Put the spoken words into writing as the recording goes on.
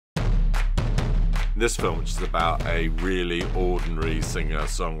This film, which is about a really ordinary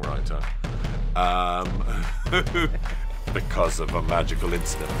singer-songwriter, because of a magical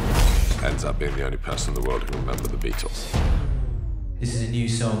incident, ends up being the only person in the world who can remember the Beatles. This is a new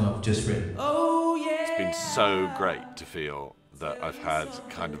song I've just written. Oh, yeah! It's been so great to feel that I've had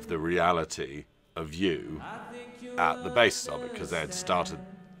kind of the reality of you at the basis of it, because they had started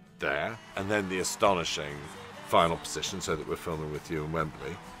there, and then the astonishing final position, so that we're filming with you in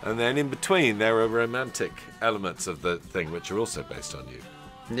Wembley. And then in between, there are romantic elements of the thing which are also based on you.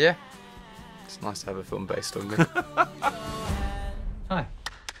 Yeah. It's nice to have a film based on me. Hi.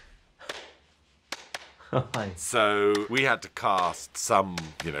 Hi. So we had to cast some,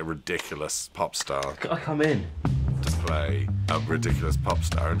 you know, ridiculous pop star Can I come in? to play a ridiculous pop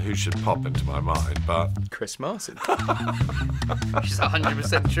star, and who should pop into my mind but Chris Martin. Which is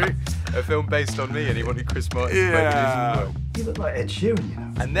 100% true. A film based on me, and he wanted Chris Martin to play the music. You look like Ed Sheeran, you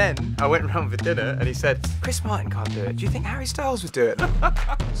know. And then I went round for dinner, and he said, Chris Martin can't do it. Do you think Harry Styles would do it?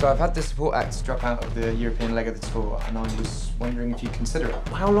 So I've had the support acts drop out of the European leg of the tour, and I was wondering if you'd consider it.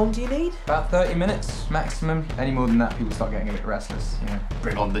 How long do you need? About 30 minutes maximum. Any more than that, people start getting a bit restless, you know.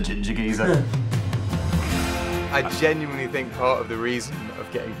 Bring on the ginger geezer. I genuinely think part of the reason of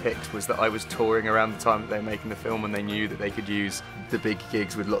getting picked was that I was touring around the time that they were making the film, and they knew that they could use the big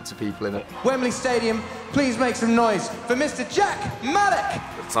gigs with lots of people in it. Wembley Stadium, please make some noise for Mr. Jack Malek!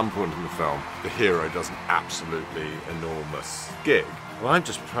 at some point in the film, the hero does an absolutely enormous gig. Well, I'm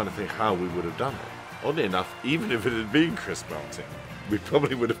just trying to think how we would have done it. Oddly enough, even if it had been Chris Martin, we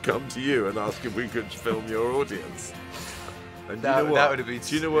probably would have come to you and asked if we could film your audience. And That would have been...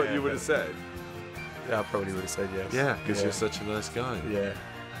 Do you know what you would have said? Yeah, I probably would have said yes. Yeah, because you're such a nice guy. Yeah.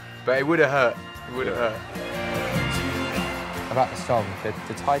 But it would have hurt. It would have hurt. About the song,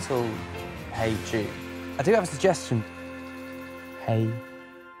 the title, Hey Jude. I do have a suggestion. Hey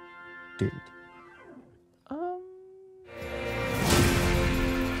Dude.